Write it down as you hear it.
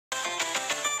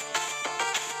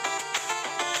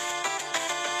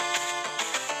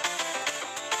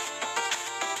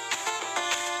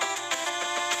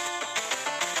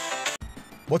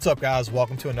What's up, guys?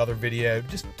 Welcome to another video.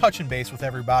 Just touching base with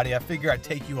everybody. I figure I'd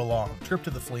take you along. Trip to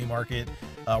the flea market.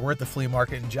 We're at the flea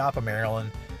market in Joppa,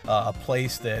 Maryland. A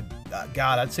place that,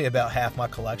 God, I'd say about half my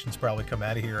collections probably come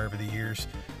out of here over the years.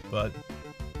 But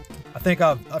I think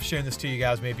I've shown this to you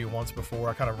guys maybe once before.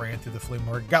 I kind of ran through the flea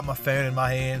market, got my phone in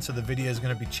my hand, so the video is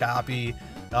going to be choppy.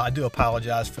 I do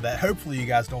apologize for that. Hopefully you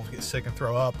guys don't get sick and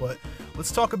throw up. But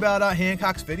let's talk about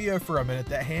Hancock's video for a minute.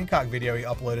 That Hancock video he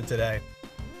uploaded today.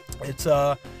 It's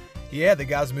yeah, the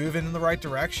guy's moving in the right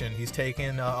direction. He's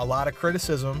taken a lot of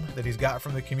criticism that he's got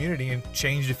from the community and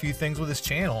changed a few things with his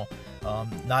channel.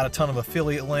 Not a ton of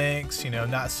affiliate links, you know,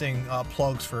 not seeing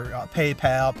plugs for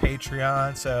PayPal,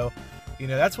 Patreon. So, you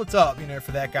know, that's what's up, you know,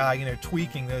 for that guy, you know,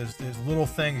 tweaking those little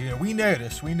things. You know, we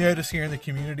notice here in the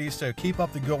community. So keep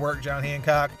up the good work, John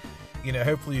Hancock. You know,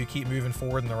 hopefully you keep moving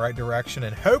forward in the right direction,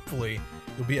 and hopefully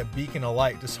you'll be a beacon of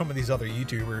light to some of these other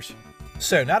YouTubers.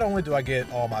 So not only do I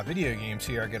get all my video games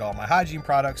here, I get all my hygiene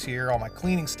products here, all my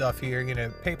cleaning stuff here, you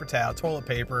know, paper towel, toilet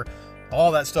paper,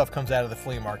 all that stuff comes out of the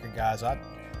flea market, guys.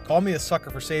 Call me a sucker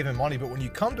for saving money, but when you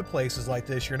come to places like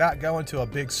this, you're not going to a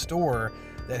big store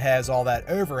that has all that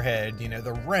overhead, you know,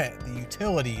 the rent, the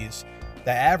utilities, the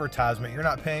advertisement. You're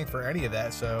not paying for any of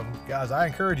that. So guys, I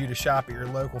encourage you to shop at your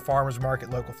local farmer's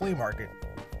market, local flea market.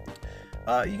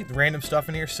 You get random stuff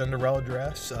in here, Cinderella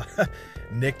dress,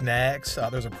 knickknacks.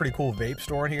 There's a pretty cool vape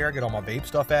store in here. I get all my vape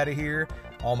stuff out of here,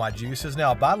 all my juices.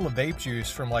 Now, a bottle of vape juice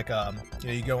from like, you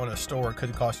know, you go in a store, it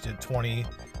could cost you $20,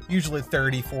 usually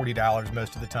 $30, $40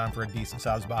 most of the time for a decent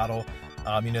sized bottle.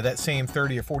 You know, that same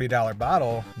 $30 or $40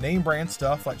 bottle, name brand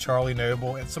stuff like Charlie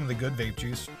Noble and some of the good vape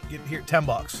juice, get here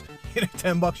 $10. You know,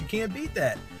 $10, you can't beat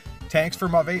that. Tanks for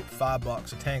my vape,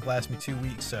 $5. A tank lasts me 2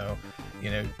 weeks, so you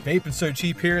know, vaping's so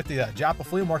cheap here at the Joppa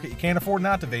Flea Market, you can't afford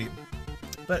not to vape.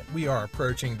 But we are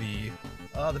approaching the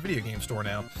video game store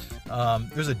now.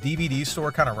 There's a DVD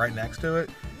store kind of right next to it.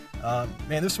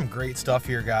 Man, there's some great stuff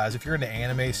here, guys. If you're into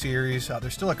anime series,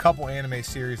 there's still a couple anime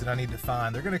series that I need to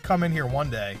find. They're going to come in here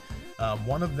one day.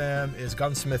 One of them is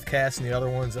Gunsmith Cast, and the other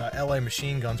one's LA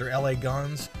Machine Guns, or LA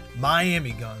Guns.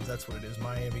 Miami Guns, that's what it is,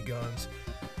 Miami Guns.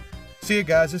 See you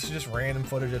guys, this is just random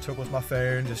footage I took with my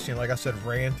phone, just, you know, like I said,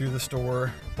 ran through the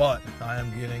store, but I am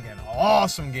getting an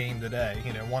awesome game today.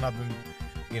 You know, one of them,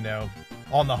 you know,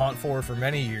 on the hunt for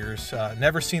many years.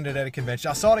 Never seen it at a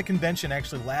convention. I saw it at a convention,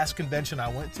 actually, last convention I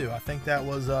went to. I think that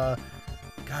was, God,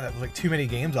 it was like too many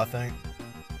games, I think.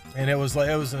 And it was like,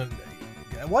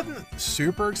 it wasn't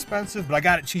super expensive, but I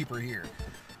got it cheaper here.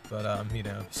 But, you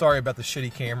know, sorry about the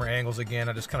shitty camera angles again.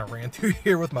 I just kind of ran through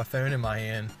here with my phone in my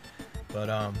hand.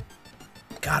 But,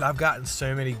 God, I've gotten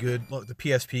so many good, look, the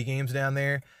PSP games down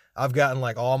there. I've gotten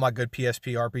like all my good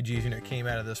PSP RPGs, you know, came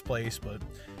out of this place. But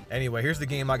anyway, here's the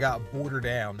game I got, Border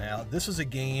Down. Now, this is a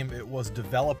game, it was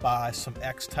developed by some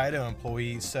ex-Taito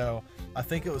employees. So I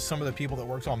think it was some of the people that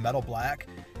worked on Metal Black,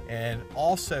 and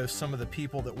also some of the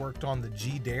people that worked on the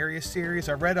G Darius series.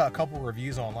 I read a couple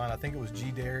reviews online. I think it was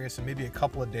G Darius and maybe a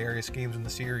couple of Darius games in the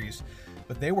series,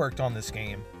 but they worked on this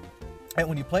game. And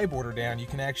when you play Border Down, you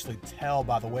can actually tell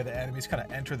by the way the enemies kind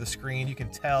of enter the screen. You can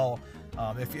tell,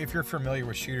 if you're familiar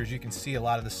with shooters, you can see a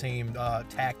lot of the same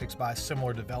tactics by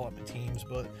similar development teams.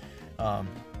 But yeah,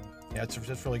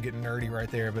 it's really getting nerdy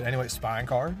right there. But anyway, Spine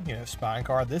Card, you know, Spine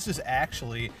Card. This is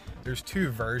actually, there's two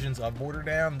versions of Border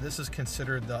Down. This is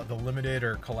considered the limited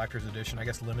or collector's edition, I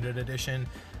guess limited edition.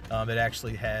 It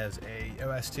actually has a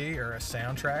OST or a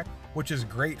soundtrack, which is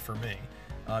great for me.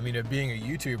 You know, being a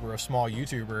YouTuber, a small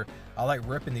YouTuber, I like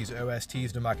ripping these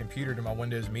OSTs to my computer, to my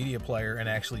Windows Media Player, and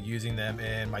actually using them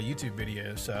in my YouTube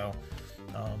videos. So,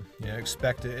 you know,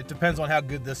 expect it. It depends on how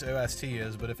good this OST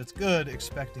is, but if it's good,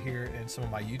 expect to hear it in some of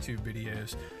my YouTube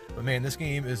videos. But man, this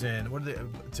game is in,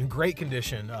 it's in great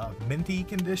condition, minty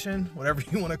condition, whatever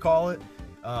you want to call it.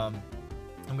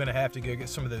 I'm going to have to go get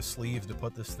some of those sleeves to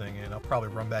put this thing in. I'll probably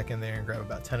run back in there and grab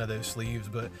about 10 of those sleeves.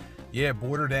 But yeah,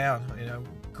 Border Down, you know,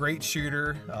 great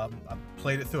shooter. I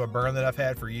played it through a burn that I've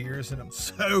had for years, and I'm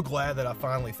so glad that I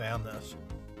finally found this.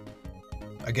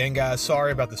 Again, guys,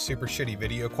 sorry about the super shitty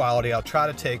video quality. I'll try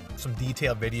to take some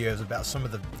detailed videos about some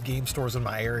of the game stores in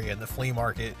my area and the flea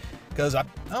market, because I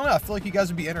don't know, I feel like you guys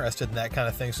would be interested in that kind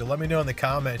of thing. So let me know in the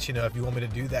comments, you know, if you want me to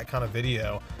do that kind of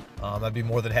video. I'd be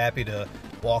more than happy to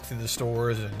walk through the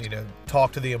stores and, you know,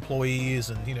 talk to the employees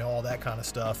and, you know, all that kind of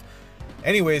stuff.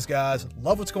 Anyways, guys,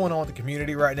 love what's going on with the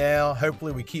community right now.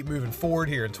 Hopefully we keep moving forward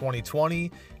here in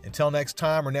 2020. Until next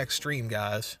time or next stream,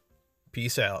 guys,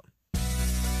 peace out.